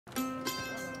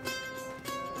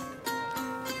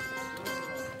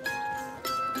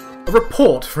A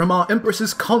report from our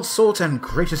Empress's consort and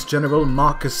greatest general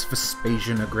Marcus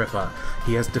VIpsanius Agrippa.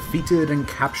 He has defeated and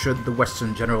captured the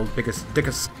Western general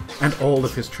Dicus and all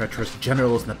of his treacherous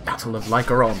generals in the Battle of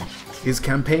Lycaron. His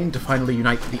campaign to finally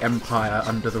unite the Empire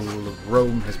under the rule of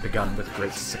Rome has begun with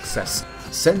great success.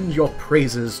 Send your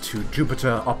praises to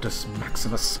Jupiter, Optus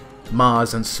Maximus,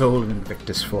 Mars, and Sol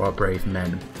Invictus for our brave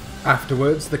men.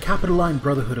 Afterwards, the Capitoline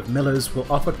Brotherhood of Millers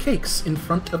will offer cakes in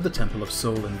front of the Temple of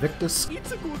Sol Invictus.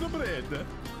 It's a good bread.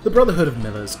 The Brotherhood of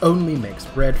Millers only makes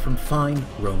bread from fine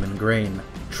Roman grain.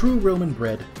 True Roman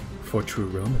bread for true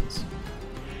Romans.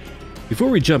 Before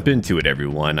we jump into it,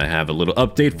 everyone, I have a little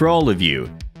update for all of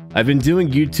you. I've been doing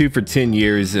YouTube for 10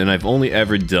 years, and I've only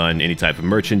ever done any type of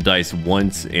merchandise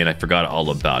once, and I forgot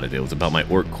all about it. It was about my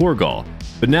Orc Korgal.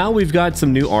 But now we've got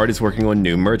some new artists working on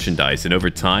new merchandise, and over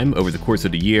time, over the course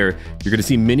of the year, you're going to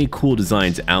see many cool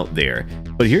designs out there.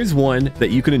 But here's one that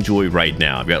you can enjoy right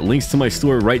now. I've got links to my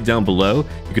store right down below.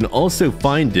 You can also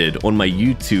find it on my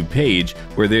YouTube page,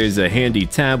 where there's a handy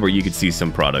tab where you can see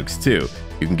some products too.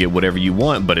 You can get whatever you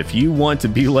want, but if you want to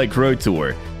be like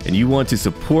Crotor, and you want to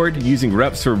support using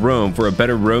reps for Rome for a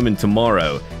better Roman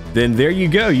tomorrow, then there you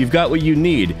go, you've got what you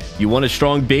need. You want a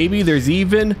strong baby? There's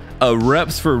even a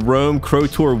Reps for Rome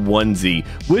Crotor onesie,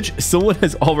 which someone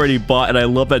has already bought, and I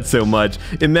love that so much.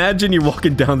 Imagine you're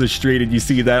walking down the street and you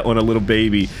see that on a little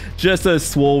baby. Just a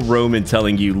swole Roman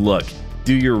telling you, look,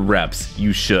 do your reps,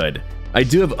 you should. I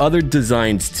do have other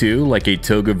designs too, like a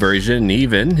toga version,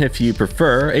 even, if you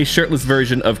prefer, a shirtless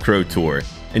version of Crotor.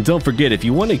 And don't forget, if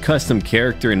you want a custom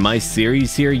character in my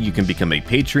series here, you can become a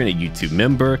patron, a YouTube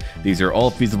member. These are all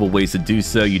feasible ways to do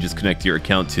so. You just connect your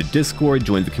account to Discord,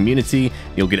 join the community,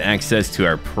 you'll get access to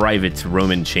our private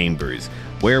Roman chambers,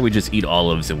 where we just eat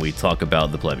olives and we talk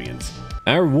about the plebeians.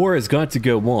 Our war has got to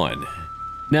go on.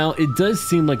 Now, it does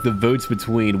seem like the votes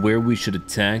between where we should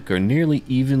attack are nearly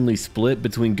evenly split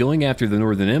between going after the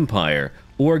Northern Empire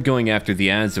or going after the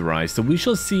Azerai, so we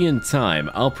shall see in time.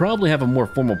 I'll probably have a more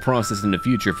formal process in the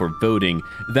future for voting,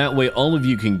 that way all of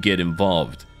you can get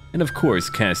involved. And of course,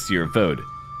 cast your vote.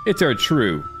 It's our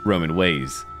true Roman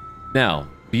ways. Now,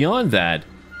 beyond that,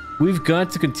 we've got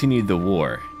to continue the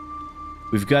war.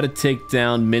 We've got to take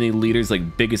down many leaders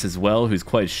like Bigus as well, who's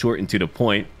quite short and to the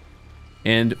point.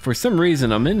 And for some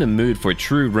reason, I'm in the mood for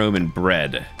true Roman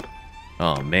bread.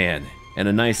 Oh man, and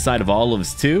a nice side of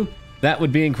olives too? That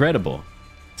would be incredible.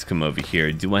 Let's come over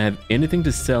here. Do I have anything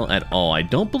to sell at all? I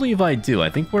don't believe I do. I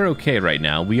think we're okay right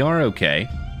now. We are okay.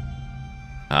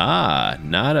 Ah,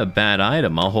 not a bad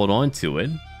item. I'll hold on to it.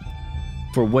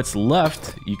 For what's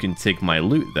left, you can take my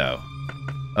loot though.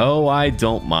 Oh, I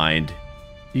don't mind.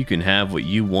 You can have what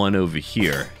you want over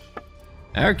here.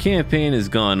 Our campaign has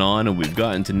gone on and we've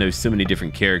gotten to know so many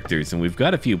different characters, and we've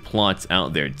got a few plots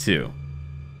out there too.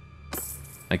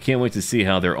 I can't wait to see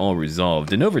how they're all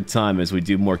resolved, and over time as we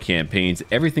do more campaigns,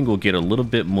 everything will get a little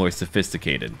bit more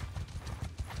sophisticated.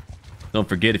 Don't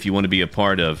forget, if you want to be a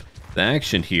part of the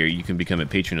action here, you can become a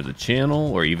patron of the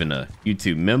channel or even a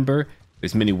YouTube member.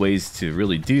 There's many ways to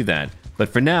really do that, but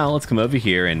for now, let's come over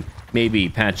here and maybe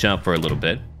patch up for a little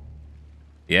bit.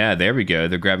 Yeah, there we go.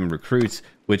 They're grabbing recruits,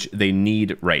 which they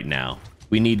need right now.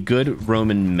 We need good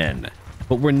Roman men.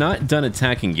 But we're not done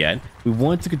attacking yet. We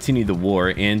want to continue the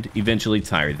war and eventually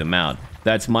tire them out.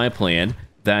 That's my plan.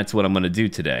 That's what I'm going to do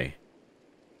today.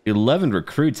 11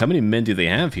 recruits. How many men do they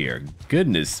have here?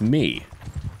 Goodness me.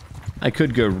 I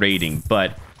could go raiding,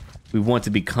 but we want to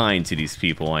be kind to these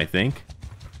people, I think.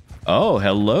 Oh,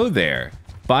 hello there.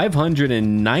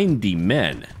 590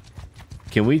 men.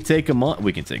 Can we take them on?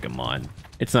 We can take them on.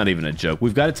 It's not even a joke.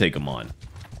 We've got to take them on.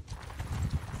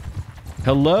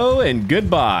 Hello and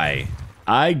goodbye.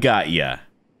 I got ya.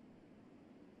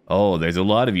 Oh, there's a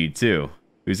lot of you too.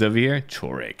 Who's over here?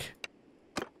 Chorik.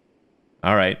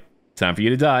 All right, time for you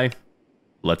to die.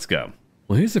 Let's go.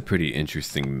 Well, here's a pretty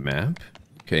interesting map.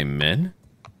 Okay, men.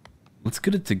 Let's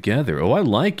get it together. Oh, I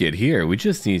like it here. We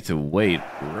just need to wait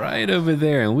right over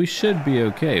there and we should be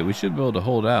okay. We should be able to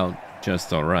hold out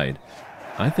just all right.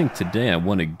 I think today I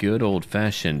want a good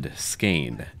old-fashioned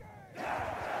skein.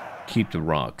 Keep the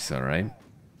rocks, all right?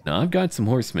 Now, I've got some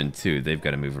horsemen, too. They've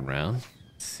got to move around.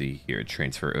 Let's see here.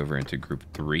 Transfer over into Group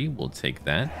 3. We'll take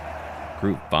that.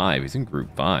 Group 5. He's in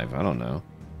Group 5. I don't know.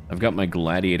 I've got my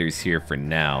gladiators here for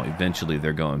now. Eventually,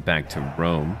 they're going back to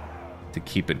Rome to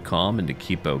keep it calm and to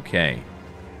keep okay.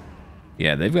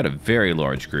 Yeah, they've got a very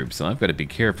large group, so I've got to be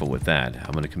careful with that.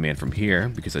 I'm going to command from here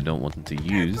because I don't want them to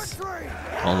use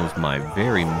all of my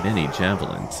very many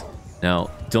javelins. Now,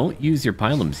 don't use your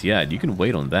pylons yet. You can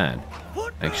wait on that.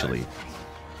 Actually,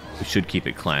 we should keep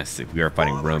it classic. We are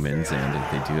fighting Romans, and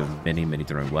they do have many, many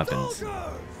thrown weapons.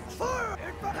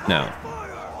 Now,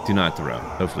 Do not throw.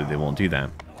 Hopefully they won't do that.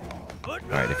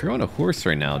 Alright, if you're on a horse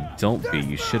right now, don't be.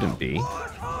 You shouldn't be.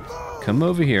 Come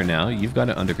over here now. You've got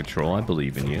it under control. I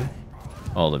believe in you.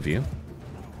 All of you.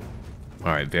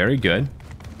 Alright, very good.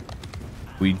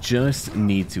 We just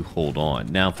need to hold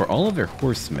on. Now, for all of our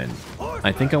horsemen,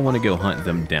 I think I want to go hunt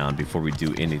them down before we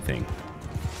do anything.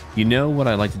 You know what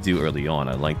I like to do early on?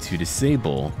 I like to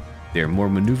disable their more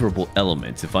maneuverable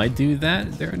elements. If I do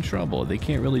that, they're in trouble. They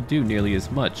can't really do nearly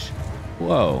as much.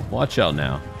 Whoa, watch out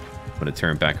now. I'm going to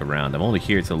turn back around. I'm only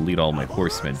here to lead all my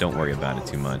horsemen. Don't worry about it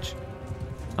too much.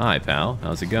 Hi, pal.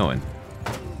 How's it going?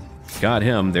 Got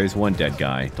him. There's one dead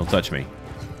guy. Don't touch me.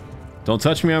 Don't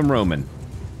touch me, I'm Roman.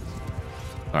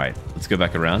 Alright, let's go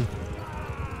back around.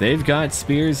 They've got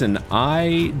spears and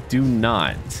I do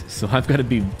not. So I've got to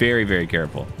be very, very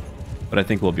careful. But I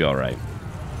think we'll be alright.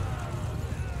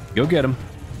 Go get him.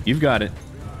 You've got it.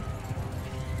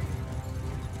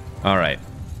 Alright.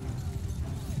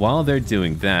 While they're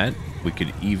doing that, we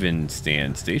could even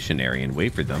stand stationary and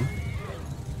wait for them.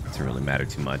 Doesn't really matter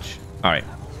too much. Alright,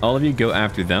 all of you go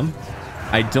after them.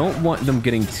 I don't want them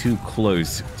getting too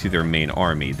close to their main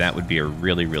army. That would be a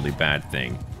really, really bad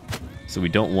thing. So we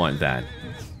don't want that.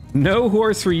 No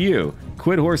horse for you.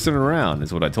 Quit horsing around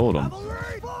is what I told him.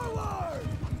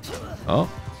 Oh,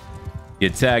 you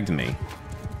tagged me.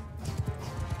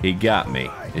 He got me.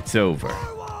 It's over.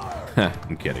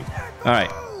 I'm kidding. All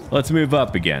right, let's move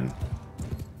up again.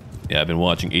 Yeah, I've been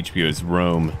watching HBO's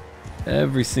Rome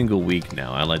every single week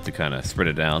now. I like to kind of spread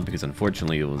it out because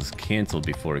unfortunately it was canceled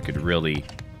before it could really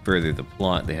further the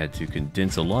plot. They had to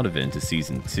condense a lot of it into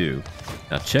season 2.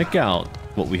 Now check out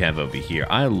what we have over here.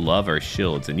 I love our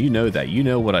shields, and you know that. You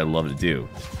know what I love to do.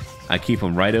 I keep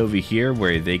them right over here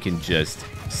where they can just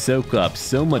soak up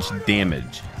so much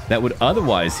damage that would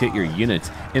otherwise hit your units.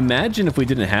 Imagine if we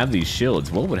didn't have these shields.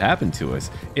 What would happen to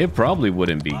us? It probably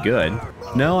wouldn't be good.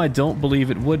 No, I don't believe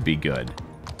it would be good.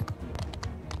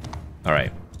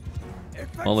 Alright.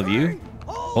 All of you,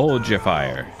 hold your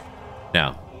fire.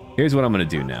 Now, here's what I'm going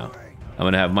to do now. I'm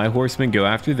going to have my horsemen go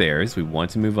after theirs. We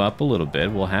want to move up a little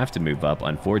bit. We'll have to move up,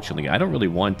 unfortunately. I don't really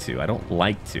want to. I don't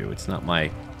like to. It's not my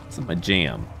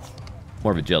jam.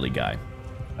 More of a jelly guy.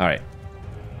 Alright.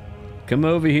 Come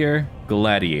over here,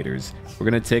 gladiators. We're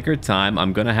going to take our time.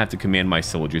 I'm going to have to command my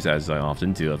soldiers, as I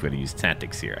often do. I've got to use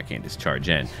tactics here. I can't just charge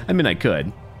in. I mean, I could,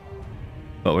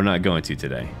 but we're not going to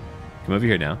today. Come over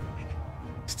here now.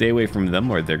 Stay away from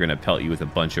them or they're going to pelt you with a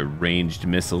bunch of ranged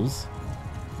missiles.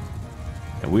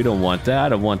 And we don't want that. I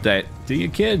don't want that. Do you,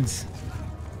 kids?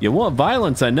 You want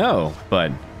violence, I know,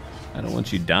 but I don't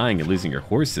want you dying and losing your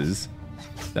horses.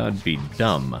 That would be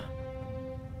dumb.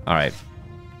 All right.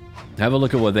 Have a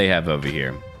look at what they have over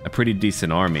here. A pretty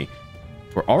decent army.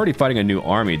 We're already fighting a new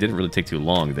army. It didn't really take too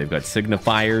long. They've got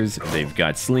signifiers. They've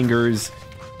got slingers.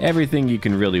 Everything you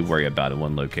can really worry about in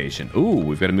one location. Ooh,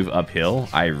 we've got to move uphill.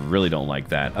 I really don't like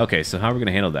that. Okay, so how are we going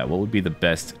to handle that? What would be the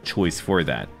best choice for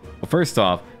that? Well, first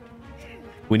off,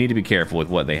 we need to be careful with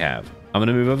what they have. I'm going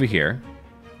to move over here.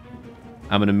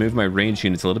 I'm going to move my range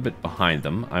units a little bit behind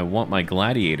them. I want my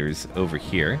gladiators over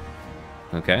here.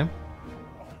 Okay.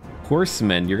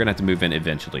 Horsemen, you're going to have to move in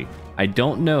eventually. I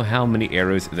don't know how many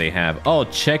arrows they have. Oh,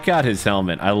 check out his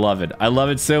helmet. I love it. I love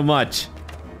it so much.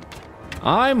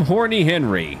 I'm Horny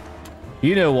Henry.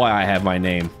 You know why I have my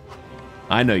name.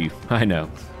 I know you. I know.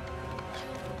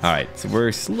 Alright, so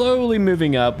we're slowly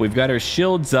moving up. We've got our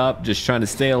shields up, just trying to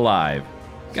stay alive.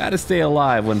 Gotta stay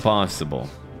alive when possible.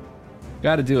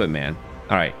 Gotta do it, man.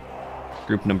 Alright.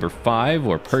 Group number 5,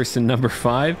 or person number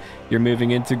 5, you're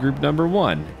moving into group number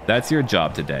 1. That's your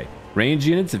job today. Range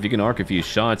units, if you can arc a few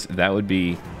shots, that would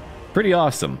be pretty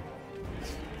awesome.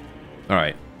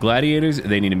 Alright. Gladiators,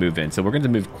 they need to move in, so we're going to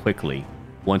move quickly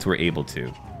once we're able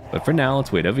to. But for now,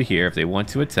 let's wait over here. If they want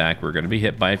to attack, we're going to be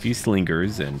hit by a few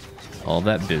slingers and all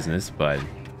that business, but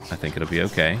I think it'll be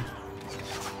okay.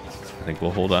 I think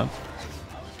we'll hold up.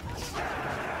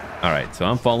 Alright, so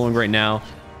I'm following right now.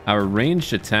 Our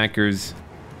ranged attackers,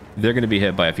 they're going to be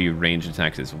hit by a few ranged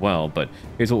attacks as well, but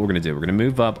here's what we're going to do. We're going to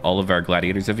move up all of our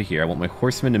gladiators over here. I want my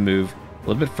horsemen to move a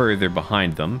little bit further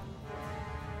behind them.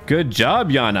 Good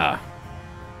job, Yana!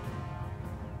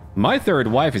 My third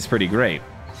wife is pretty great.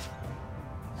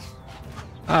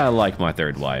 I like my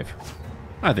third wife.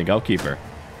 I think I'll keep her.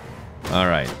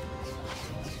 Alright.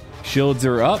 Shields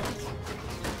are up.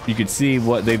 You can see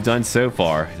what they've done so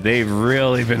far. They've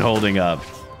really been holding up.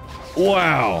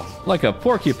 Wow! Like a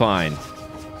porcupine.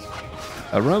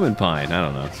 A Roman pine. I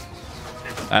don't know.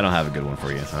 I don't have a good one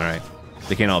for you. Alright.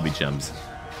 They can't all be gems.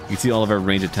 You can see all of our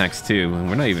range attacks too, and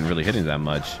we're not even really hitting that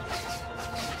much.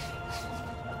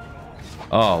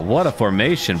 Oh, what a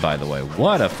formation, by the way.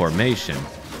 What a formation.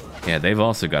 Yeah, they've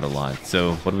also got a lot.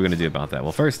 So what are we going to do about that?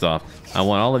 Well, first off, I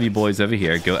want all of you boys over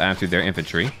here. Go after their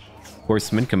infantry.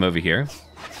 Horsemen, come over here.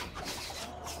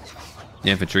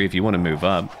 Infantry, if you want to move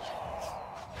up.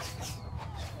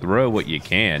 Throw what you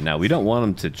can. Now, we don't want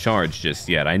them to charge just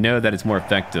yet. I know that it's more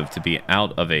effective to be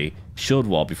out of a shield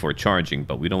wall before charging,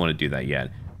 but we don't want to do that yet.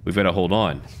 We've got to hold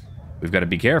on. We've got to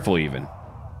be careful even.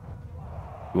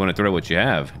 You want to throw what you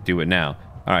have, do it now.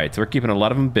 Alright, so we're keeping a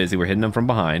lot of them busy. We're hitting them from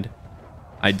behind.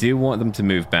 I do want them to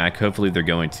move back. Hopefully they're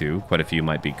going to. Quite a few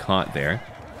might be caught there.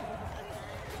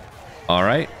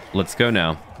 Alright, let's go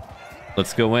now.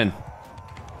 Let's go in.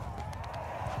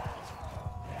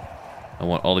 I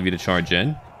want all of you to charge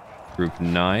in. Group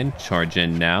 9, charge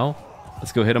in now.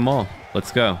 Let's go hit them all.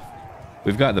 Let's go.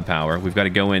 We've got the power. We've got to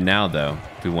go in now, though,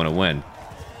 if we want to win.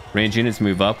 Range units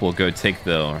move up. We'll go take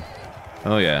the...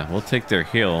 Oh, yeah. We'll take their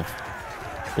hill.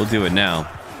 We'll do it now.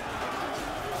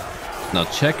 Now,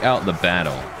 check out the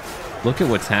battle. Look at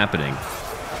what's happening.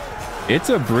 It's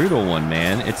a brutal one,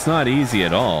 man. It's not easy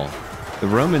at all. The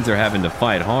Romans are having to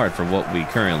fight hard for what we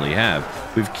currently have.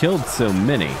 We've killed so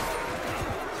many.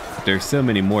 There's so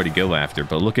many more to go after,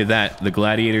 but look at that. The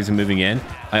gladiators are moving in.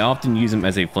 I often use them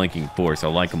as a flanking force. I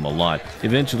like them a lot.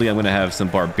 Eventually, I'm going to have some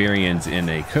barbarians in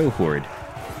a cohort.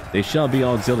 They shall be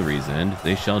auxiliaries, and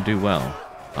they shall do well.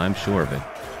 I'm sure of it.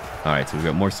 Alright, so we've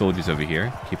got more soldiers over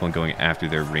here. Keep on going after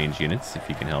their range units, if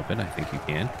you can help it. I think you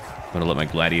can. I'm going to let my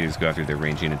gladiators go after their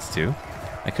range units, too.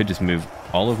 I could just move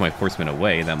all of my horsemen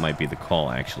away. That might be the call,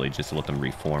 actually, just to let them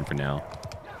reform for now.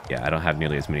 Yeah, I don't have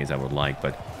nearly as many as I would like,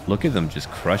 but look at them just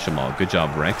crush them all. Good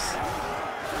job, Rex.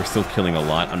 We're still killing a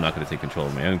lot. I'm not going to take control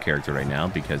of my own character right now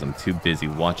because I'm too busy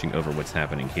watching over what's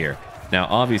happening here. Now,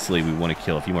 obviously, we want to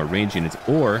kill a few more range units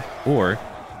or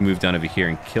move down over here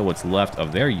and kill what's left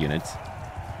of their units.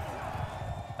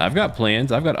 I've got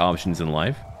plans. I've got options in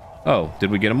life. Oh,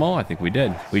 did we get them all? I think we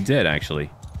did. We did, actually.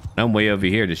 I'm way over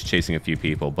here just chasing a few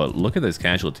people, but look at those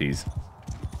casualties.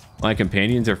 My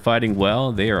companions are fighting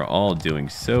well. They are all doing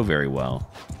so very well.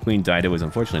 Queen Dido was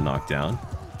unfortunately knocked down.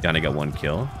 Diana got 1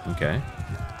 kill. Okay.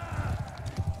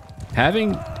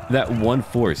 Having that one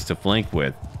force to flank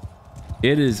with,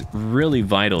 it is really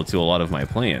vital to a lot of my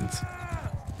plans.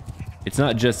 It's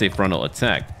not just a frontal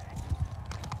attack.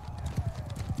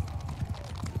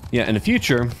 Yeah, in the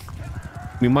future,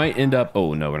 we might end up...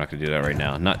 Oh, no, we're not going to do that right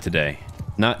now. Not today.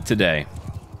 Not today.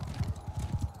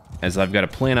 As I've got to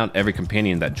plan out every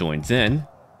companion that joins in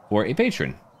for a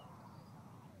patron.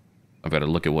 I've got to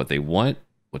look at what they want,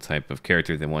 what type of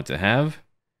character they want to have.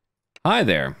 Hi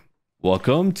there.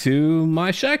 Welcome to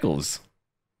my shackles.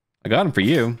 I got them for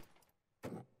you.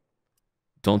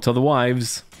 Don't tell the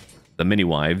wives. The mini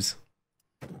wives.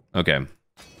 Okay.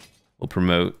 We'll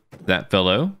promote that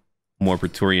fellow. More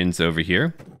Praetorians over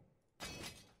here.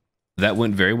 That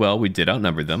went very well. We did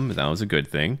outnumber them. That was a good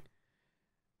thing.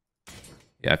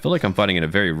 Yeah, I feel like I'm fighting in a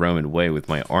very Roman way with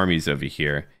my armies over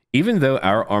here. Even though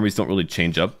our armies don't really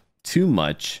change up too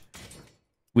much,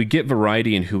 we get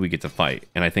variety in who we get to fight.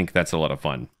 And I think that's a lot of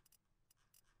fun.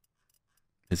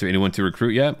 Is there anyone to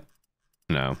recruit yet?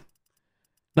 No.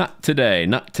 Not today.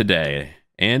 Not today.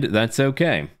 And that's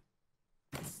okay.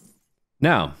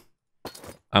 Now,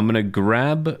 I'm going to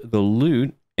grab the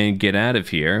loot and get out of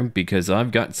here because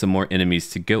I've got some more enemies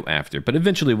to go after. But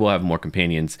eventually we'll have more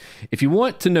companions. If you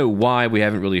want to know why we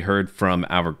haven't really heard from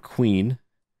our Queen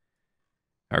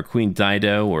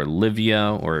Dido or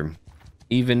Livia or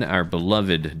even our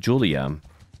beloved Julia,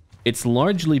 it's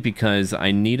largely because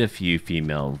I need a few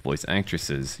female voice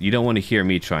actresses. You don't want to hear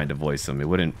me trying to voice them. It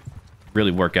wouldn't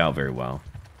really work out very well.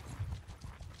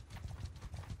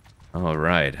 All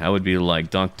right, I would be like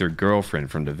Dr.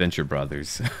 Girlfriend from the Venture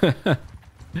Brothers.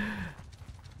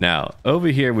 Now, over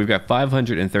here, we've got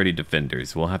 530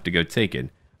 defenders. We'll have to go take it.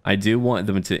 I do want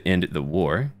them to end the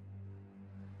war.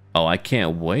 Oh, I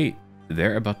can't wait.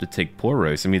 They're about to take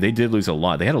Poros. I mean, they did lose a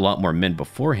lot. They had a lot more men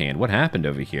beforehand. What happened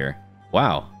over here?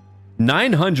 Wow.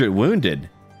 900 wounded.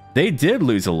 They did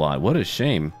lose a lot. What a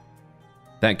shame.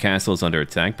 That castle is under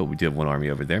attack, but we do have one army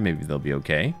over there. Maybe they'll be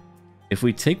okay. If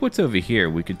we take what's over here,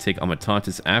 we could take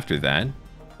Amatatis after that.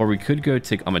 Or we could go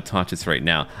take Amatatis right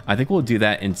now. I think we'll do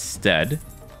that instead,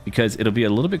 because it'll be a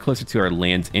little bit closer to our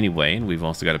lands anyway, and we've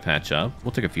also got to patch up.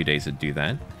 We'll take a few days to do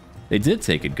that. They did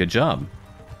take it. Good job.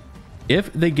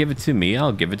 If they give it to me,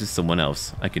 I'll give it to someone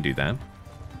else. I can do that.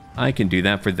 I can do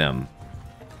that for them.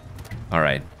 All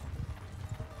right.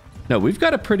 No, we've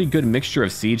got a pretty good mixture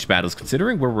of siege battles,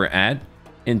 considering where we're at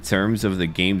in terms of the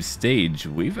game stage.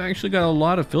 We've actually got a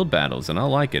lot of field battles, and I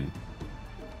like it.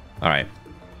 All right.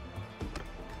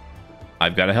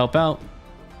 I've got to help out.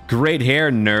 Great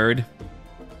hair, nerd.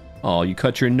 Oh, you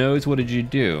cut your nose? What did you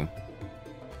do?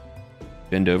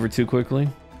 bend over too quickly.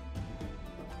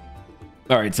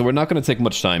 Alright, so we're not going to take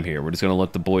much time here. We're just going to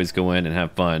let the boys go in and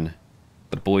have fun.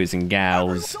 The boys and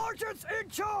gals.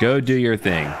 Go do your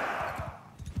thing.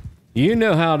 You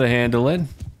know how to handle it.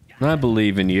 I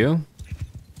believe in you.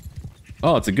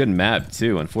 Oh, it's a good map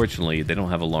too. Unfortunately, they don't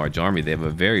have a large army. They have a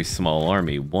very small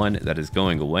army. One that is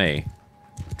going away.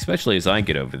 Especially as I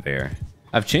get over there.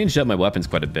 I've changed up my weapons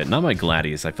quite a bit. Not my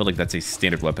Gladius. I feel like that's a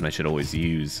standard weapon I should always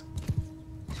use.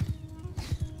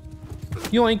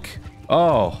 Yoink.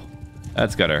 Oh,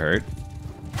 that's gotta hurt.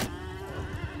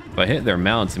 If I hit their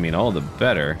mounts, I mean, all the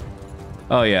better.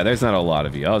 Oh yeah, there's not a lot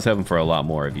of you. I was hoping for a lot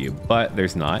more of you, but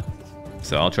there's not.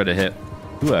 So I'll try to hit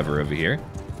whoever over here.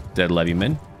 Dead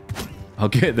levyman. I'll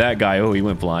get that guy. Oh, he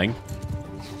went flying.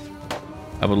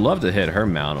 I would love to hit her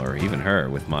mount or even her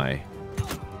with my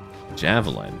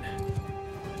javelin.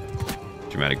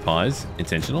 Dramatic pause.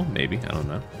 Intentional? Maybe. I don't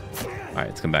know. Alright,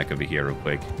 let's come back over here real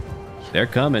quick. They're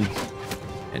coming.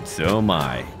 And so am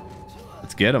I.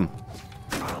 Let's get them.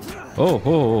 Oh,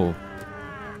 oh.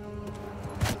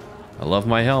 I love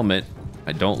my helmet.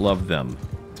 I don't love them.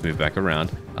 Let's move back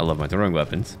around. I love my throwing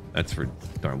weapons. That's for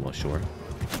darn well sure.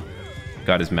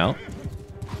 Got his mount.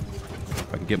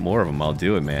 If I can get more of them, I'll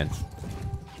do it, man.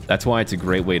 That's why it's a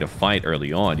great way to fight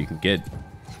early on. You can get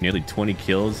nearly 20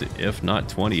 kills, if not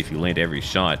 20, if you land every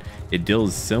shot. It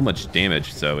deals so much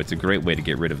damage, so it's a great way to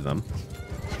get rid of them.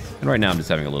 And right now I'm just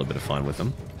having a little bit of fun with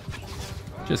them.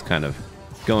 Just kind of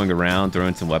going around,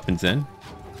 throwing some weapons in.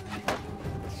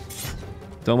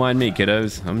 Don't mind me,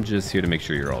 kiddos. I'm just here to make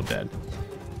sure you're all dead.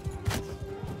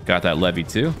 Got that levy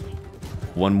too.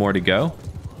 One more to go.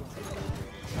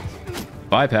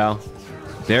 Bye, pal.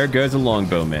 There goes a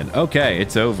longbowman. Okay,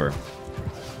 it's over.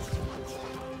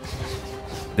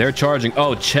 They're charging.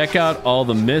 Oh, check out all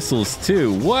the missiles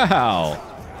too. Wow.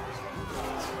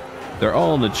 They're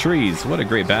all in the trees. What a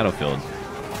great battlefield.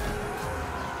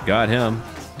 Got him.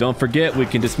 Don't forget, we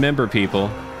can dismember people.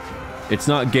 It's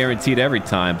not guaranteed every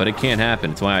time, but it can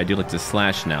happen. It's why I do like to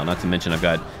slash now. Not to mention I've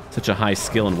got such a high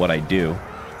skill in what I do.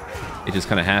 It just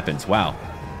kind of happens. Wow.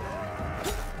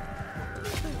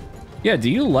 Yeah,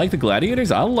 do you like the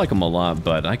gladiators? I like them a lot,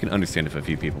 but I can understand if a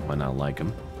few people might not like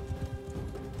them.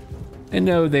 And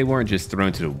no, they weren't just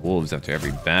thrown to the wolves after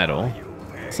every battle.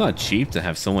 It's not cheap to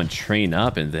have someone train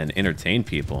up and then entertain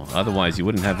people. Otherwise, you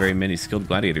wouldn't have very many skilled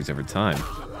gladiators every time.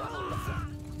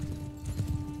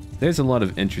 There's a lot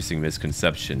of interesting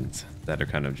misconceptions that are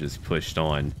kind of just pushed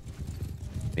on.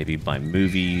 Maybe by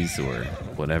movies or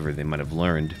whatever they might have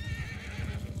learned.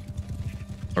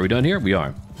 Are we done here? We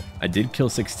are. I did kill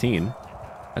 16.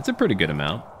 That's a pretty good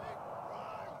amount.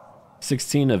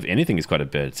 16 of anything is quite a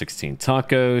bit. 16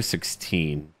 tacos,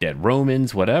 16 dead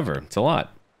Romans, whatever. It's a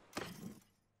lot.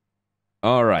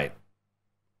 All right.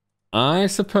 I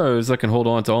suppose I can hold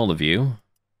on to all of you.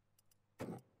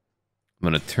 I'm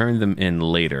going to turn them in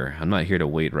later. I'm not here to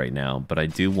wait right now, but I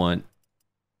do want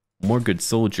more good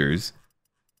soldiers.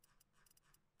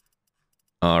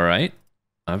 All right.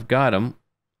 I've got them.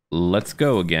 Let's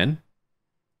go again.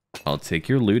 I'll take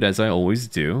your loot as I always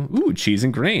do. Ooh, cheese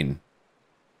and grain.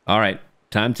 All right,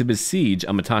 time to besiege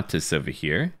Amatatis over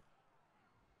here.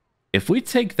 If we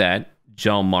take that,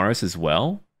 Jalmaris as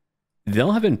well,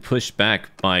 they'll have been pushed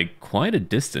back by quite a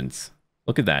distance.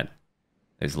 Look at that.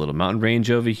 There's a little mountain range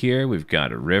over here. We've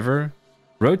got a river.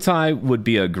 Rotai would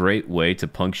be a great way to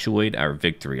punctuate our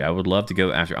victory. I would love to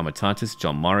go after Amatatis,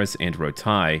 Jalmaris, and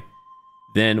Rotai.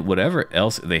 Then whatever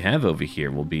else they have over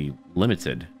here will be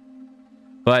limited.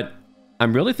 But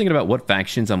I'm really thinking about what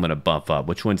factions I'm going to buff up,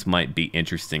 which ones might be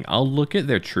interesting. I'll look at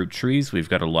their troop trees. We've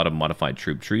got a lot of modified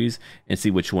troop trees and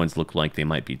see which ones look like they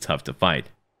might be tough to fight.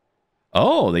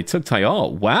 Oh, they took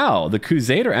Tyal. Wow, the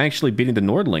Crusade are actually beating the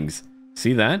Nordlings.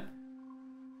 See that?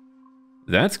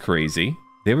 That's crazy.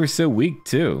 They were so weak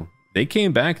too. They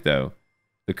came back though.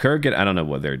 The Kurgan, I don't know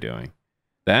what they're doing.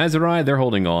 The Azerai, they're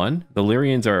holding on. The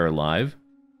Lyrians are alive.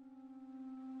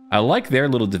 I like their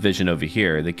little division over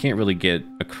here. They can't really get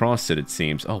across it, it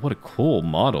seems. Oh, what a cool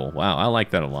model. Wow, I like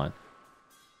that a lot.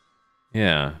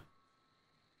 Yeah.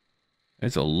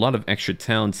 There's a lot of extra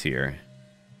towns here.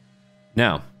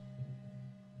 Now,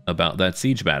 about that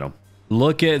siege battle.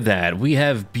 Look at that. We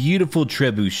have beautiful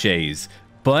trebuchets,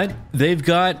 but they've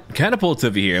got catapults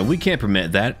over here, and we can't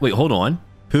permit that. Wait, hold on.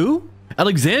 Who?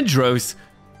 Alexandros?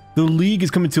 The League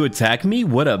is coming to attack me?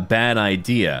 What a bad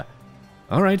idea.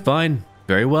 All right, fine.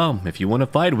 Very well. If you want to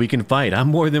fight, we can fight. I'm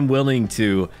more than willing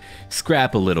to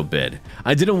scrap a little bit.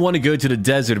 I didn't want to go to the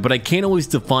desert, but I can't always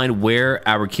define where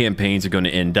our campaigns are going to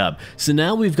end up. So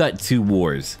now we've got 2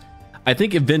 wars. I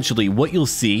think eventually what you'll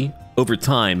see over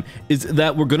time is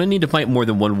that we're going to need to fight more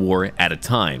than 1 war at a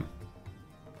time.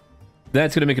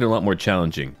 That's going to make it a lot more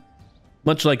challenging.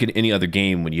 Much like in any other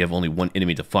game, when you have only one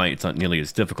enemy to fight, it's not nearly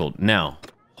as difficult. Now,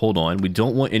 hold on. We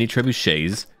don't want any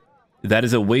trebuchets. That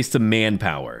is a waste of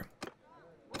manpower.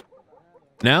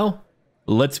 Now,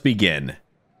 let's begin.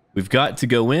 We've got to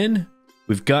go in.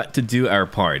 We've got to do our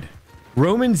part.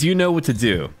 Romans, you know what to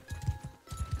do.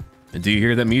 Do you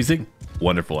hear that music?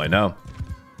 Wonderful, I know.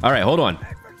 All right, hold on.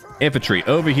 Infantry,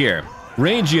 over here.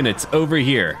 Range units, over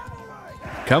here.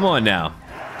 Come on now.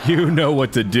 You know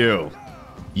what to do.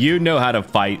 You know how to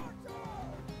fight.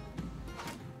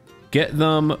 Get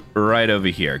them right over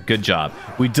here. Good job.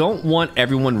 We don't want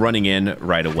everyone running in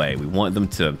right away. We want them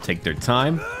to take their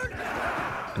time.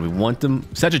 And we want them...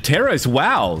 Sagittarius,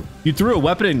 wow. You threw a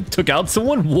weapon and took out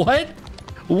someone? What?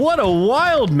 What a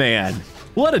wild man.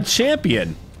 What a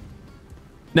champion.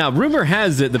 Now, rumor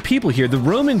has it the people here, the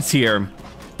Romans here,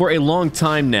 for a long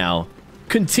time now,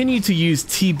 continue to use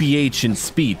TBH in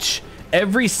speech.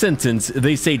 Every sentence,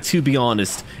 they say, to be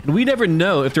honest, and we never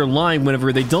know if they're lying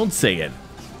whenever they don't say it,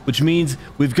 which means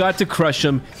we've got to crush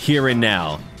them here and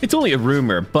now. It's only a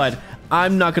rumor, but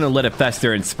I'm not going to let it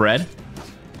fester and spread.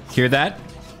 Hear that?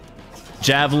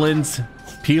 Javelins,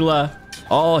 Pila,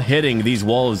 all hitting these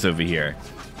walls over here.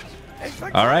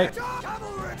 All right,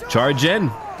 charge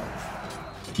in.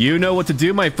 You know what to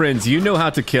do, my friends. You know how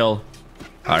to kill.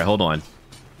 All right, hold on.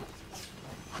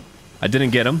 I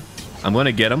didn't get him. I'm going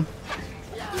to get him.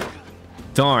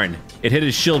 Darn, it hit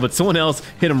his shield, but someone else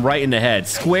hit him right in the head.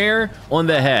 Square on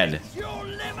the head.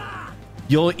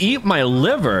 You'll eat my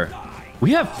liver?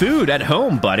 We have food at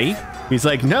home, buddy. He's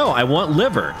like, no, I want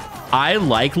liver. I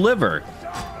like liver.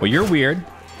 Well, you're weird,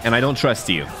 and I don't trust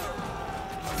you.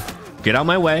 Get out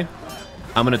my way.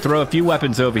 I'm going to throw a few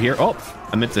weapons over here. Oh,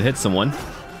 I meant to hit someone.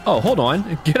 Oh, hold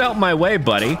on. Get out my way,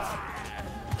 buddy.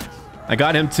 I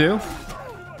got him too.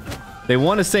 They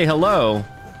want to say hello,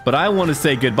 but I want to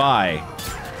say goodbye.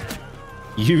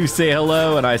 You say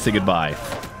hello and I say goodbye.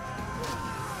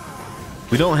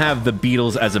 We don't have the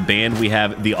Beatles as a band. We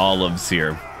have the Olives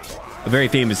here. A very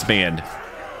famous band.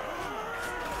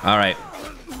 All right.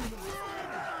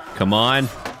 Come on.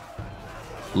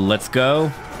 Let's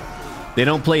go. They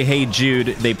don't play Hey Jude.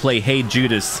 They play Hey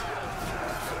Judas.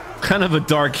 Kind of a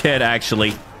dark head,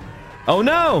 actually. Oh,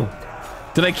 no.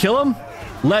 Did I kill him?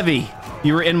 Levy,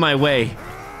 you were in my way.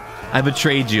 I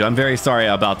betrayed you. I'm very sorry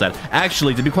about that.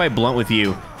 Actually, to be quite blunt with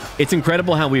you, it's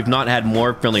incredible how we've not had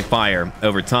more friendly fire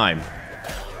over time.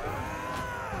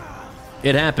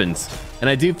 It happens, and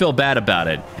I do feel bad about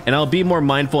it, and I'll be more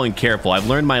mindful and careful. I've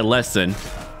learned my lesson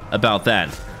about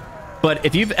that. But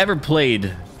if you've ever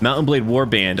played Mount & Blade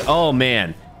Warband, oh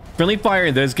man, friendly fire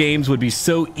in those games would be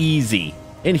so easy.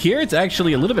 And here it's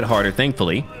actually a little bit harder,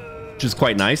 thankfully, which is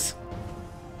quite nice.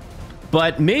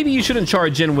 But maybe you shouldn't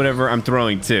charge in whenever I'm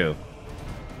throwing too.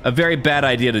 A very bad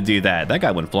idea to do that. That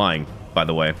guy went flying, by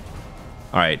the way.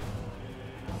 All right.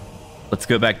 Let's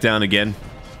go back down again.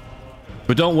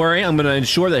 But don't worry, I'm going to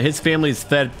ensure that his family is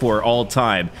fed for all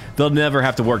time. They'll never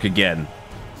have to work again.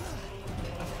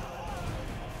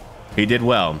 He did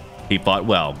well. He fought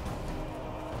well.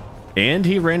 And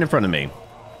he ran in front of me.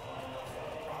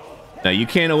 Now, you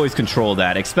can't always control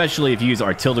that, especially if you use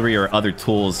artillery or other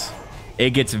tools.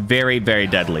 It gets very, very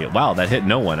deadly. Wow, that hit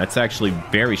no one. That's actually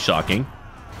very shocking.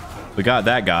 We got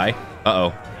that guy.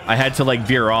 Uh-oh. I had to, like,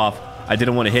 veer off. I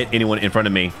didn't want to hit anyone in front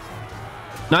of me.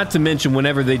 Not to mention,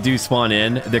 whenever they do spawn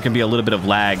in, there can be a little bit of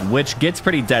lag, which gets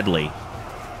pretty deadly.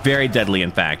 Very deadly,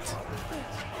 in fact.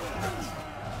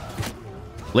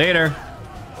 Later.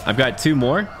 I've got two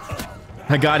more.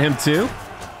 I got him too.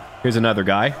 Here's another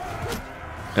guy.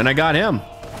 And I got him.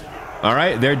 All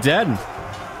right, they're dead.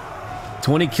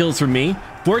 20 kills for me.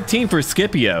 14 for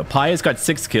Scipio. Pius got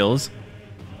 6 kills.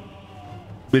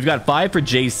 We've got 5 for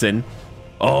Jason.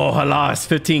 Oh, alas,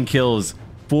 15 kills.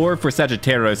 4 for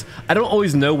Sagittarius. I don't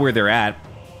always know where they're at.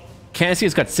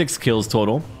 Cassius got 6 kills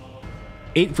total.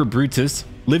 8 for Brutus.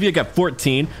 Livia got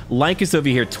 14. Lycus over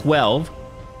here, 12.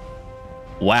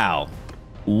 Wow.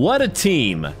 What a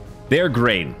team. They're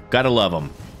great. Gotta love them.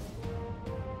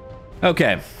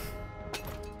 Okay.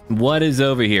 What is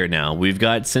over here now? We've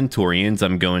got Centurions.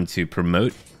 I'm going to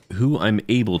promote who I'm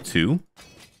able to.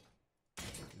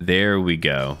 There we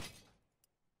go.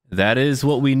 That is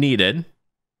what we needed.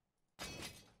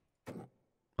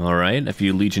 All right, a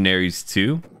few legionaries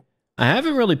too. I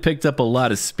haven't really picked up a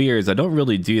lot of spears. I don't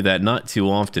really do that, not too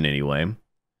often anyway.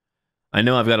 I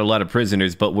know I've got a lot of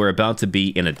prisoners, but we're about to be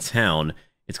in a town.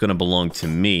 It's going to belong to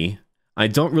me. I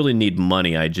don't really need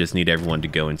money. I just need everyone to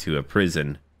go into a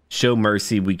prison. Show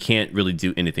mercy. We can't really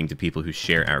do anything to people who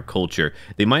share our culture.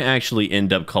 They might actually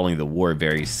end up calling the war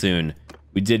very soon.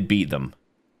 We did beat them.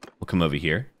 We'll come over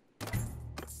here.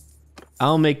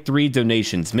 I'll make 3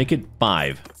 donations. Make it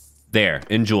 5. There,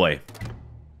 enjoy.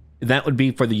 That would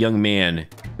be for the young man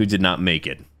who did not make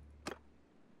it.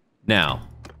 Now,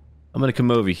 I'm going to come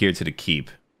over here to the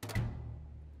keep.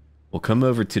 We'll come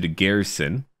over to the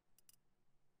garrison.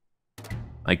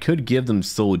 I could give them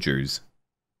soldiers.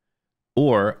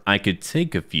 Or I could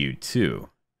take a few too.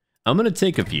 I'm going to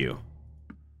take a few.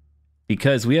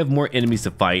 Because we have more enemies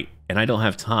to fight and I don't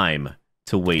have time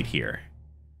to wait here.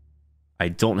 I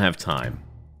don't have time.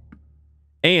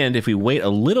 And if we wait a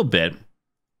little bit,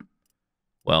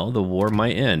 well, the war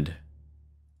might end.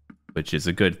 Which is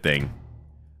a good thing.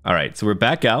 Alright, so we're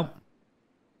back out.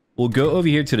 We'll go over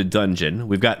here to the dungeon.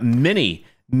 We've got many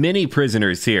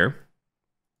prisoners here.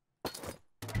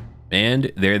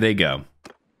 And there they go.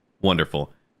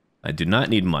 Wonderful. I do not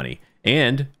need money.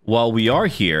 And while we are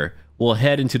here, we'll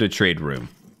head into the trade room.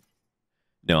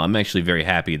 No, I'm actually very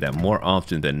happy that more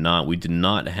often than not, we do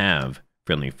not have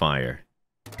friendly fire.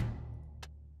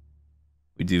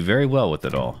 We do very well with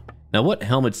it all. Now, what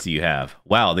helmets do you have?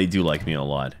 Wow, they do like me a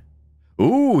lot.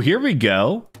 Ooh, here we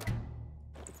go.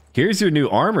 Here's your new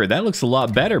armor. That looks a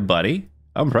lot better, buddy.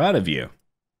 I'm proud of you.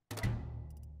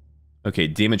 Okay,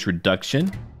 damage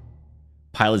reduction.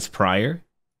 Pilot's prior.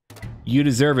 You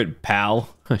deserve it,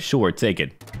 pal. Sure, take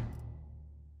it.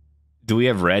 Do we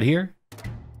have red here?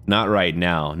 Not right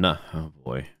now. No. Oh,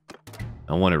 boy.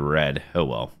 I wanted red. Oh,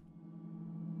 well.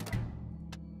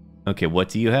 Okay, what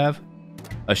do you have?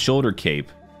 A shoulder cape.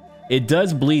 It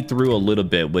does bleed through a little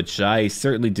bit, which I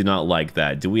certainly do not like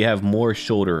that. Do we have more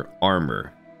shoulder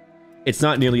armor? It's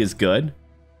not nearly as good,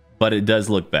 but it does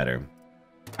look better.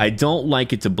 I don't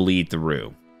like it to bleed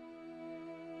through.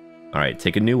 Alright,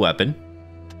 take a new weapon.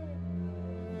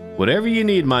 Whatever you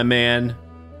need, my man.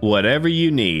 Whatever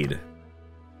you need.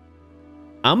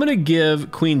 I'm gonna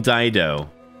give Queen Dido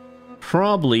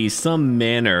probably some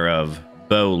manner of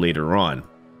bow later on.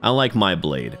 I like my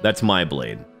blade. That's my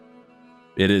blade.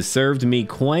 It has served me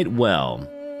quite well.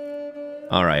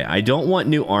 Alright, I don't want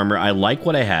new armor. I like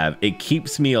what I have. It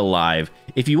keeps me alive.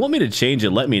 If you want me to change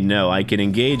it, let me know. I can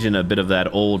engage in a bit of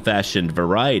that old-fashioned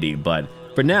variety, but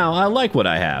for now, I like what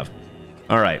I have.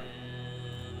 Alright,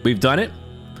 we've done it.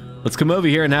 Let's come over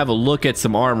here and have a look at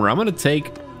some armor. I'm going to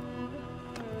take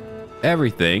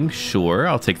everything. Sure,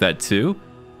 I'll take that too.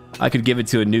 I could give it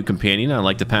to a new companion. I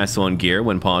like to pass on gear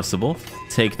when possible.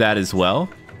 Take that as well.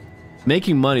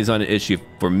 Making money is not an issue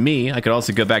for me. I could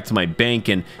also go back to my bank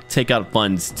and take out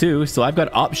funds too. So I've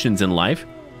got options in life.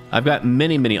 I've got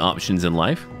many options in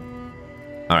life.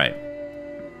 All right.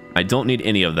 I don't need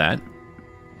any of that.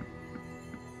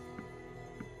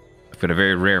 I've got a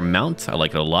very rare mount. I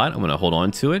like it a lot. I'm going to hold on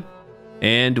to it.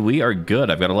 And we are good.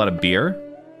 I've got a lot of beer.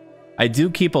 I do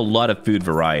keep a lot of food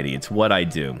variety. It's what I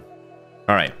do.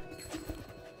 All right.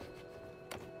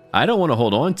 I don't want to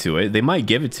hold on to it. They might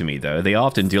give it to me, though. They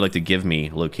often do like to give me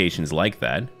locations like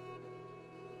that.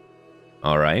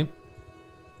 All right.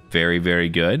 Very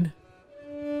good.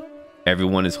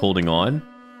 Everyone is holding on.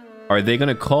 Are they going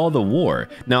to call the war?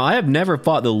 Now, I have never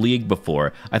fought the League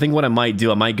before. I think what I might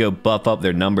do, I might go buff up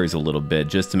their numbers a little bit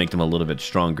just to make them a little bit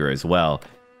stronger as well.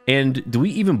 And do we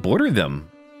even border them?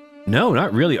 No,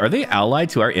 not really. Are they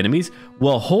allied to our enemies?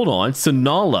 Well, hold on.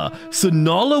 Sonala.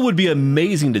 Sonala would be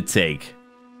amazing to take.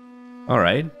 All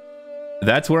right.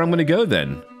 That's where I'm going to go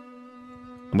then.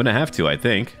 I'm going to have to, I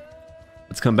think.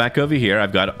 Let's come back over here.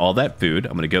 I've got all that food.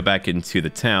 I'm going to go back into the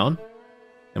town.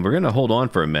 And we're going to hold on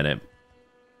for a minute.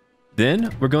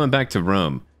 Then we're going back to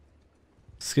Rome.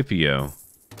 Scipio.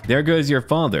 There goes your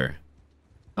father.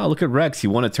 Oh, look at Rex. He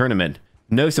won a tournament.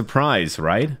 No surprise,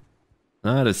 right?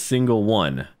 Not a single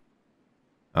one.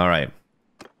 All right.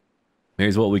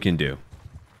 Here's what we can do.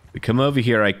 We come over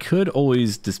here. I could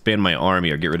always disband my army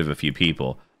or get rid of a few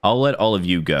people. I'll let all of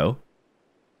you go.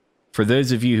 For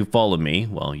those of you who follow me,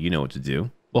 well, you know what to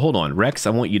do. Well, hold on. Rex, I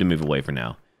want you to move away for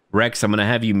now. Rex, I'm going to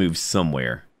have you move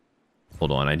somewhere.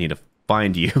 Hold on. I need to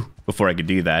find you before I can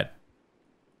do that.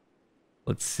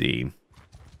 Let's see.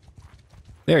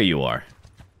 There you are.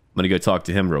 I'm going to go talk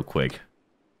to him real quick.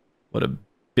 What a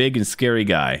big and scary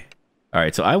guy. All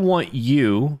right, so I want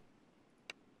you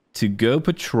to go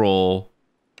patrol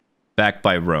back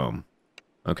by Rome.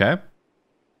 Okay?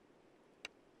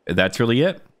 That's really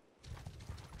it.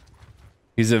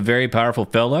 He's a very powerful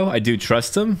fellow. I do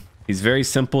trust him. He's very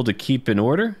simple to keep in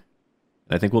order.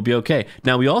 I think we'll be okay.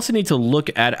 Now, we also need to look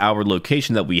at our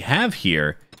location that we have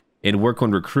here and work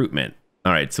on recruitment.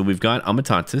 All right, so we've got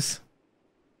Amatantis.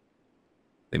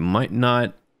 They might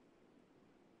not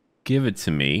give it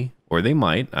to me, or they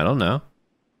might. I don't know.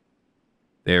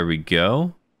 There we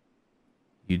go.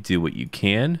 You do what you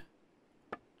can.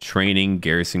 Training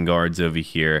garrison guards over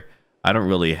here. I don't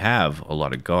really have a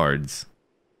lot of guards.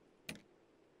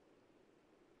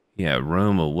 Yeah,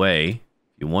 roam away if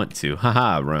you want to.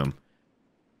 Haha, roam.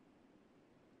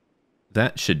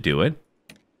 That should do it.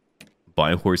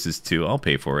 Buy horses too. I'll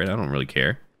pay for it. I don't really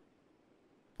care.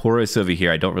 Porus over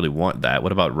here. I don't really want that.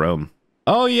 What about Rome?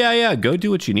 Oh, yeah. Go do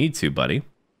what you need to, buddy.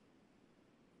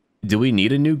 Do we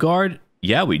need a new guard?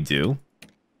 Yeah, we do.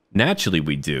 Naturally,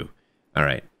 we do. All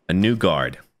right. A new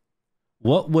guard.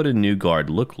 What would a new guard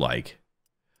look like?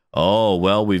 Oh,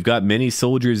 well, we've got many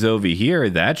soldiers over here.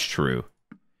 That's true.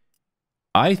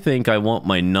 I think I want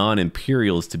my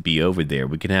non-Imperials to be over there.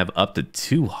 We can have up to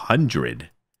 200.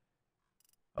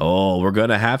 Oh, we're going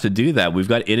to have to do that. We've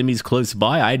got enemies close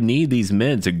by. I need these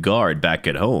men to guard back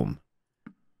at home.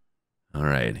 All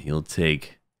right, he'll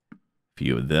take a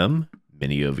few of them.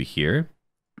 Many over here.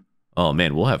 Oh,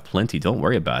 man, we'll have plenty. Don't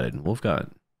worry about it. We've got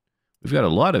a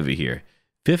lot over here.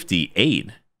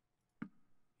 58.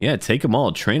 Yeah, take them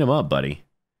all. Train them up, buddy.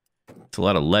 It's a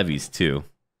lot of levies, too.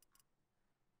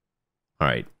 All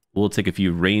right, we'll take a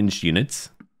few ranged units.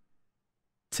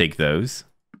 Take those.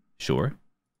 Sure.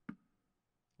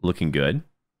 Looking good.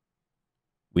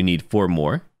 We need 4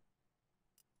 more.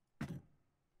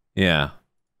 Yeah.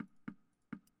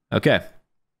 Okay.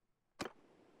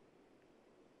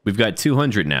 We've got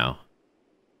 200 now.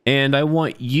 And I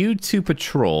want you to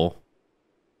patrol.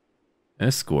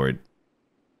 Escort.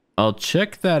 I'll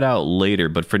check that out later,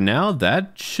 but for now,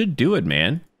 that should do it,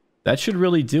 man. That should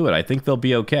really do it. I think they'll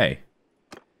be okay.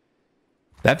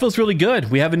 That feels really good.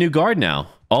 We have a new guard now.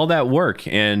 All that work,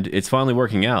 and it's finally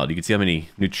working out. You can see how many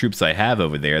new troops I have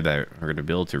over there that are going to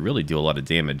be able to really do a lot of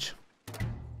damage.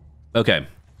 Okay.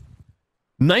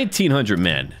 1,900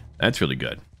 men. That's really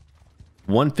good.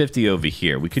 150 over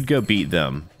here. We could go beat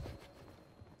them.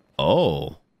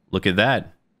 Oh, look at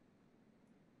that.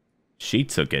 She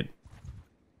took it.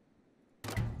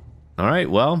 All right,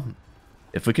 well,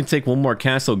 if we can take one more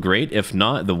castle, great. If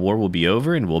not, the war will be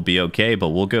over and we'll be okay, but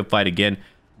we'll go fight again.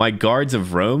 My guards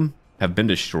of Rome have been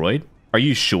destroyed. Are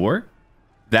you sure?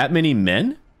 That many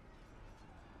men?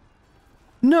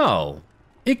 No,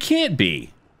 it can't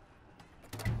be.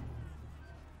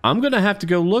 I'm going to have to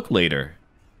go look later.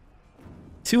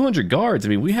 200 guards. I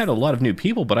mean, we had a lot of new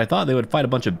people, but I thought they would fight a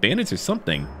bunch of bandits or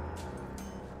something.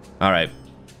 All right.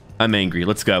 I'm angry.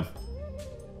 Let's go.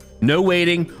 No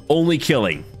waiting, only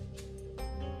killing.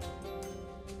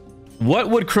 What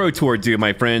would Crotor do,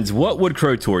 my friends? What would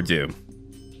Crotor do?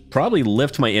 Probably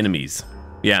lift my enemies.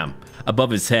 Yeah, above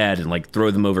his head and like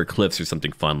throw them over cliffs or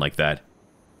something fun like that.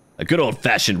 A good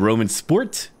old-fashioned Roman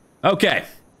sport. Okay,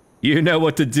 you know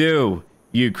what to do,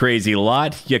 you crazy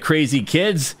lot. You crazy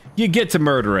kids, you get to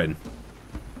murdering.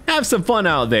 Have some fun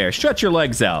out there. Stretch your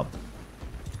legs out.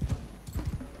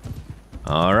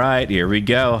 All right, here we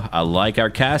go. I like our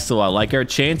castle. I like our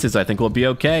chances. I think we'll be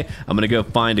okay. I'm going to go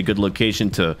find a good location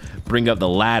to bring up the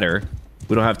ladder.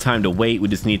 We don't have time to wait. We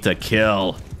just need to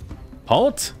kill.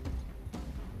 Halt.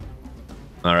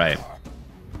 All right.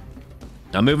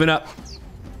 I'm moving up.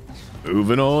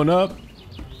 Moving on up.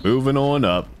 Moving on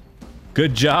up.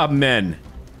 Good job, men.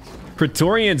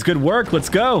 Praetorians, good work. Let's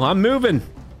go. I'm moving.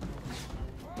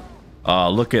 Oh,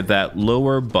 look at that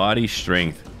lower body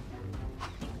strength.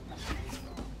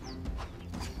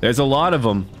 There's a lot of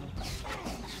them.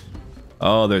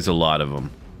 Oh, there's a lot of them.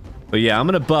 But yeah, I'm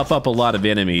going to buff up a lot of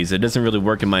enemies. It doesn't really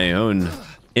work in my own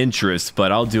interest,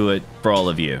 but I'll do it for all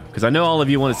of you. Because I know all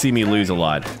of you want to see me lose a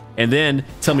lot. And then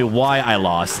tell me why I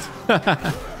lost.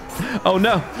 Oh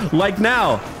no, like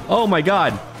now. Oh my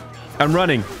god. I'm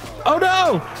running. Oh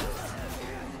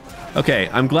no! Okay,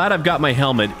 I'm glad I've got my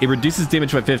helmet. It reduces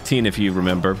damage by 15 if you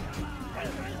remember.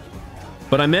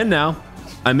 But I'm in now.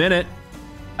 I'm in it.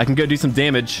 I can go do some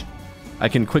damage. I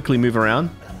can quickly move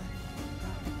around.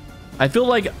 I feel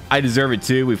like I deserve it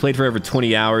too. We played for over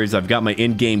 20 hours. I've got my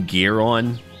in-game gear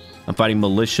on. I'm fighting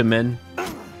militiamen.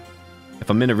 If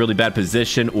I'm in a really bad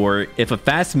position or if a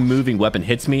fast-moving weapon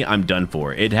hits me, I'm done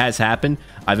for. It has happened.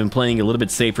 I've been playing a little bit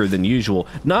safer than usual.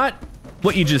 Not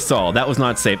what you just saw. That was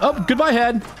not safe. Oh, goodbye,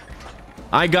 head.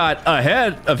 I got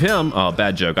ahead of him. Oh,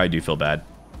 bad joke. I do feel bad.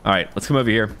 All right, let's come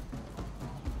over here.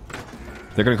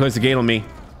 They're going to close the gate on me.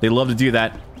 They love to do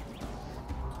that.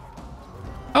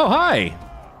 Oh, hi.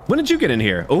 When did you get in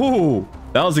here? Ooh,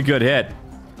 that was a good hit.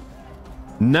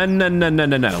 No.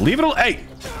 Leave it alone. Hey.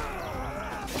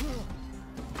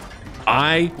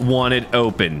 I want it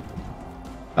open.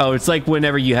 Oh, it's like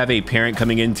whenever you have a parent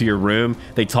coming into your room,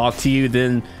 they talk to you,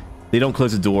 then they don't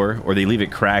close the door or they leave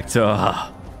it cracked.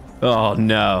 Oh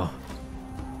no.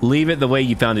 Leave it the way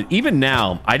you found it. Even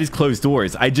now, I just close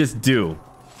doors. I just do.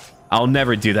 I'll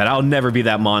never do that. I'll never be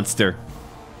that monster.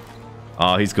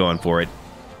 Oh, he's going for it.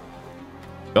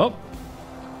 Oh.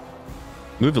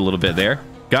 Moved a little bit there.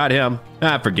 Got him.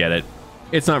 Ah, forget it.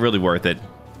 It's not really worth it.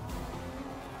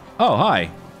 Oh,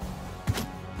 hi.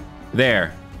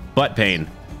 There. Butt pain.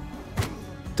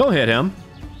 Don't hit him.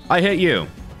 I hit you.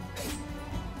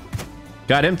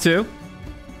 Got him too.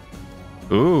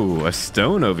 Ooh, a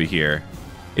stone over here.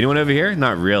 Anyone over here?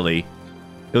 Not really.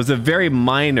 It was a very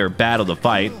minor battle to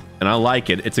fight, and I like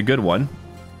it. It's a good one.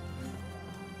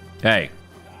 Hey,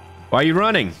 why are you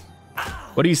running?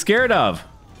 What are you scared of?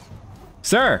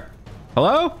 Sir,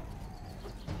 hello?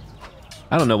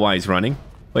 I don't know why he's running.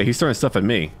 Wait, he's throwing stuff at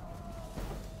me.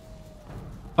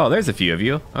 Oh, there's a few of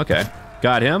you. Okay,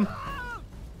 got him.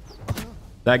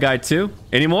 That guy too.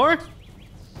 Any more?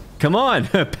 Come on,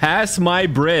 pass my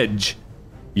bridge.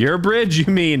 Your bridge?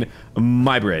 You mean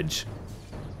my bridge.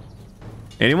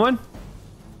 Anyone?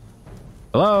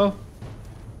 Hello?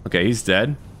 Okay, he's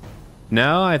dead.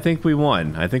 No, I think we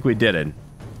won. I think we did it.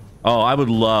 Oh, I would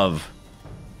love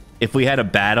if we had a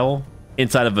battle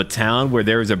inside of a town where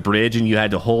there was a bridge and you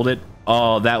had to hold it.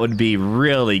 Oh, that would be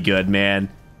really good, man.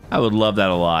 I would love that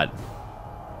a lot.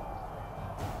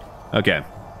 Okay.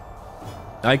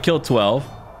 I killed 12.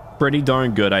 Pretty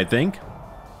darn good, I think.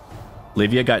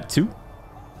 Livia got 2.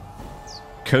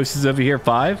 Coast is over here,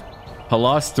 5.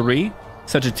 Halas, 3.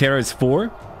 Sagittarius,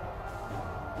 4.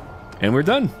 And we're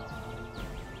done.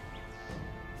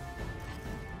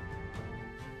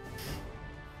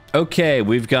 Okay,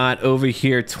 we've got over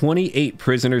here 28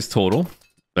 prisoners total.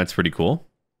 That's pretty cool.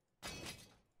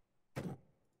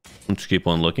 Let's keep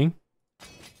on looking.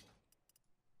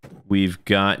 We've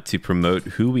got to promote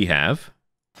who we have.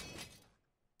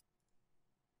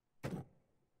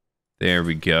 There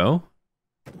we go.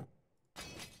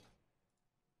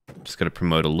 Just got to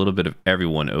promote a little bit of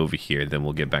everyone over here, then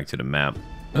we'll get back to the map.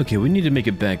 Okay, we need to make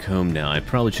it back home now. I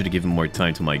probably should have given more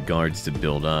time to my guards to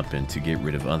build up and to get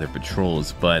rid of other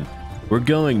patrols, but we're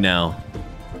going now.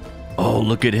 Oh,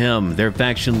 look at him. Their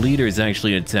faction leader is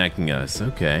actually attacking us.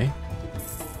 Okay.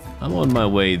 I'm on my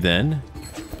way then.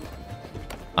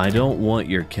 I don't want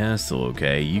your castle,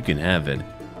 okay? You can have it.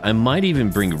 I might even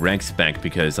bring Rex back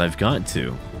because I've got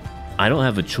to. I don't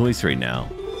have a choice right now.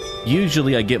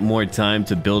 Usually I get more time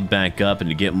to build back up and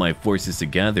to get my forces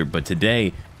together, but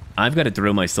today I've got to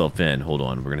throw myself in. Hold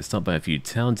on, we're going to stop by a few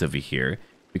towns over here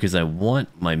because I want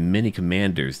my mini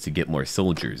commanders to get more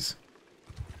soldiers.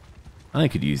 I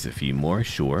could use a few more,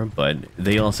 sure, but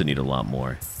they also need a lot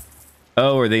more.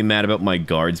 Oh, are they mad about my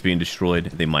guards being destroyed?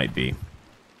 They might be.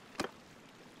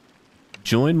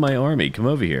 Join my army. Come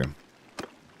over here.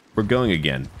 We're going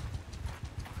again.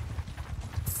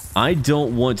 I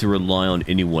don't want to rely on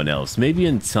anyone else. Maybe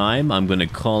in time, I'm going to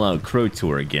call out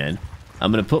Crotor again.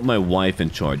 I'm going to put my wife in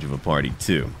charge of a party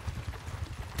too.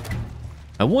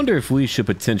 I wonder if we should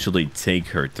potentially take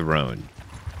her throne.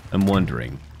 I'm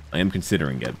wondering. I am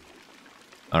considering it.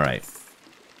 Alright.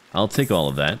 I'll take all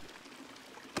of that.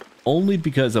 Only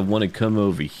because I want to come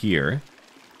over here.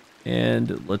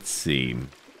 And let's see.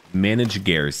 Manage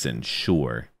garrison.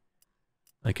 Sure.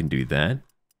 I can do that.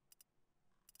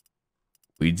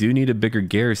 We do need a bigger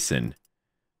garrison.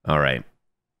 Alright.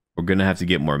 We're going to have to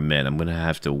get more men. I'm going to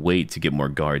have to wait to get more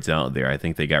guards out there. I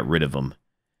think they got rid of them.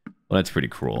 Well, that's pretty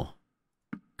cruel.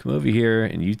 Come over here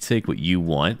and you take what you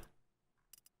want.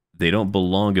 They don't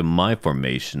belong in my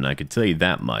formation. I can tell you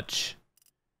that much.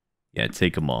 Yeah,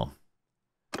 take them all.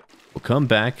 We'll come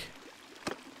back.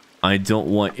 I don't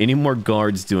want any more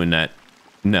guards doing that.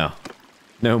 No.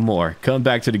 No more. Come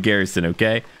back to the garrison,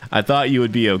 okay? I thought you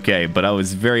would be okay, but I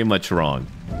was very much wrong.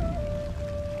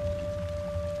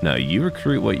 No, you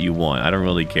recruit what you want. I don't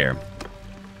really care.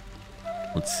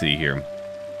 Let's see here.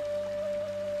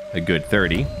 A good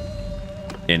 30.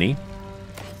 Any.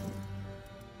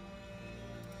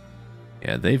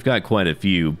 Yeah, they've got quite a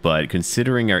few, but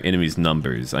considering our enemy's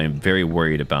numbers, I am very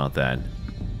worried about that.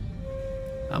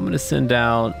 I'm going to send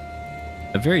out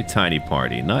a very tiny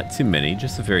party. Not too many,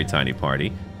 just a very tiny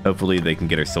party. Hopefully they can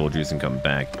get our soldiers and come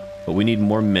back. But we need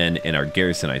more men in our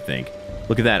garrison, I think.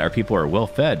 Look at that, our people are well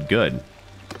fed. Good.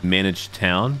 Managed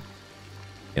town.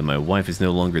 And my wife is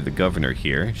no longer the governor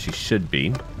here. She should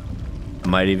be. I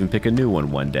might even pick a new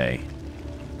one day.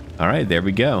 Alright, there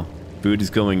we go. Food is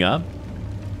going up.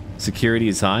 Security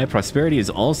is high. Prosperity is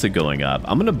also going up.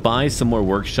 I'm going to buy some more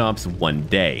workshops one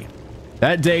day.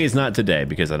 That day is not today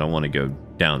because I don't want to go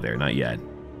down there. Not yet.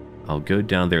 I'll go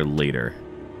down there later.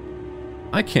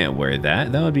 I can't wear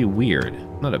that. That would be weird.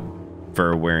 I'm not a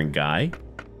fur-wearing guy.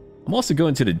 I'm also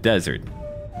going to the desert.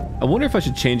 I wonder if I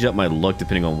should change up my look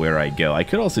depending on where I go. I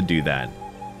could also do that.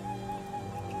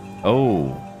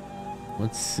 Oh.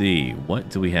 Let's see. What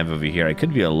do we have over here? I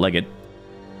could be a legate.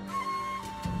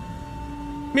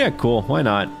 Yeah, cool. Why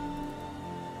not?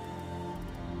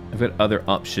 I've got other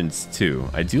options too.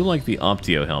 I do like the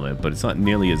Optio helmet, but it's not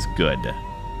nearly as good.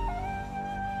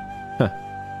 Huh.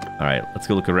 Alright, let's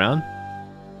go look around.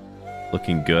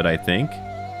 Looking good, I think.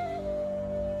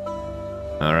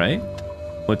 Alright.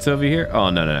 What's over here? Oh,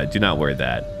 no. Do not wear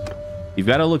that. You've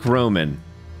got to look Roman.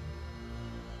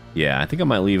 Yeah, I think I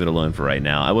might leave it alone for right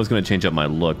now. I was going to change up my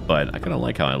look, but I kind of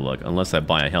like how I look, unless I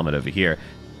buy a helmet over here.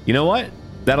 You know what?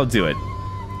 That'll do it.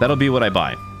 That'll be what I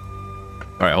buy.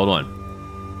 Alright, hold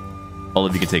on. All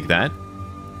of you can take that.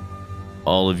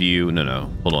 All of you...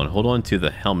 No. Hold on. Hold on to the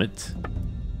helmet.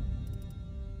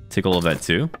 Take all of that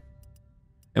too.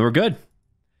 And we're good.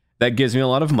 That gives me a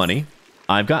lot of money.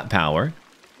 I've got power.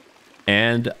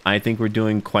 And I think we're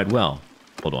doing quite well.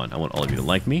 Hold on. I want all of you to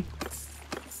like me.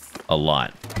 A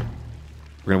lot.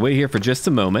 We're going to wait here for just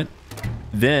a moment.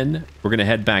 Then we're going to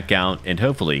head back out and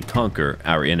hopefully conquer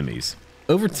our enemies.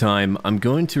 Over time, I'm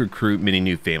going to recruit many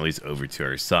new families over to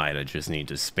our side. I just need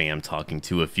to spam talking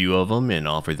to a few of them and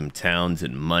offer them towns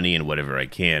and money and whatever I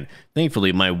can.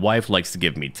 Thankfully, my wife likes to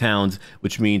give me towns,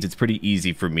 which means it's pretty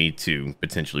easy for me to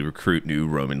potentially recruit new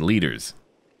Roman leaders.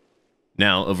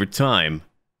 Now, over time,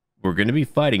 we're going to be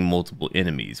fighting multiple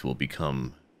enemies. We'll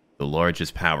become the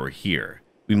largest power here.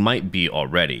 We might be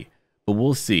already, but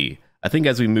we'll see. I think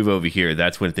as we move over here,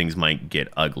 that's when things might get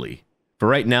ugly. For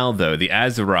right now, though, the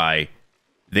Azurai...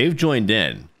 they've joined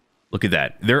in. Look at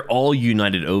that. They're all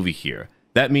united over here.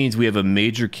 That means we have a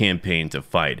major campaign to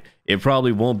fight. It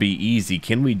probably won't be easy.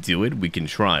 Can we do it? We can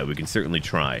try. We can certainly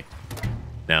try.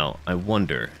 Now, I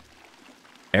wonder...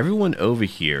 everyone over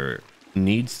here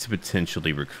needs to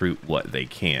potentially recruit what they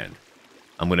can.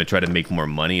 I'm going to try to make more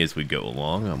money as we go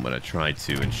along. I'm going to try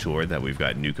to ensure that we've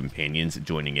got new companions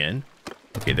joining in.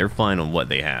 Okay, they're fine on what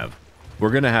they have.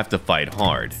 We're going to have to fight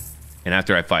hard. And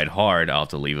after I fight hard, I'll have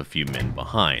to leave a few men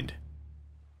behind.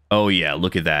 Oh yeah,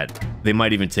 look at that. They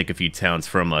might even take a few towns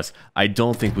from us. I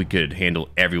don't think we could handle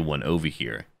everyone over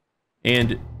here.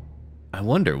 And I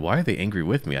wonder, why are they angry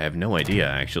with me? I have no idea,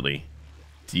 actually.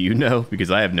 Do you know? Because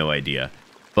I have no idea.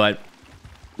 But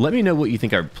let me know what you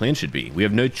think our plan should be. We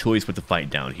have no choice but to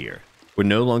fight down here. We're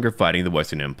no longer fighting the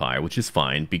Western Empire, which is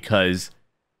fine because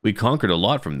we conquered a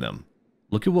lot from them.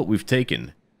 Look at what we've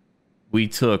taken. We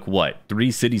took, what,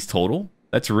 3 cities total?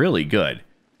 That's really good.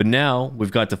 But now,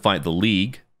 we've got to fight the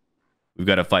League. We've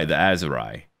got to fight the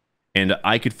Azurai. And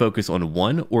I could focus on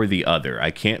one or the other.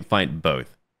 I can't fight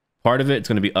both. Part of it's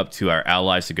going to be up to our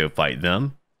allies to go fight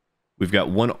them. We've got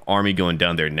one army going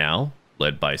down there now,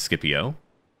 led by Scipio.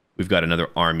 We've got another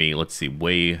army, let's see,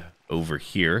 way over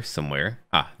here somewhere.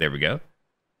 Ah, there we go.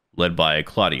 Led by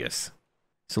Claudius.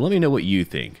 So let me know what you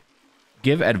think.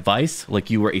 Give advice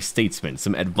like you were a statesman,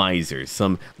 some advisor,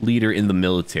 some leader in the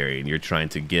military, and you're trying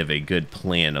to give a good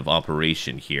plan of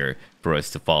operation here for us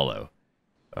to follow.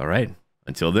 All right,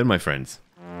 until then, my friends.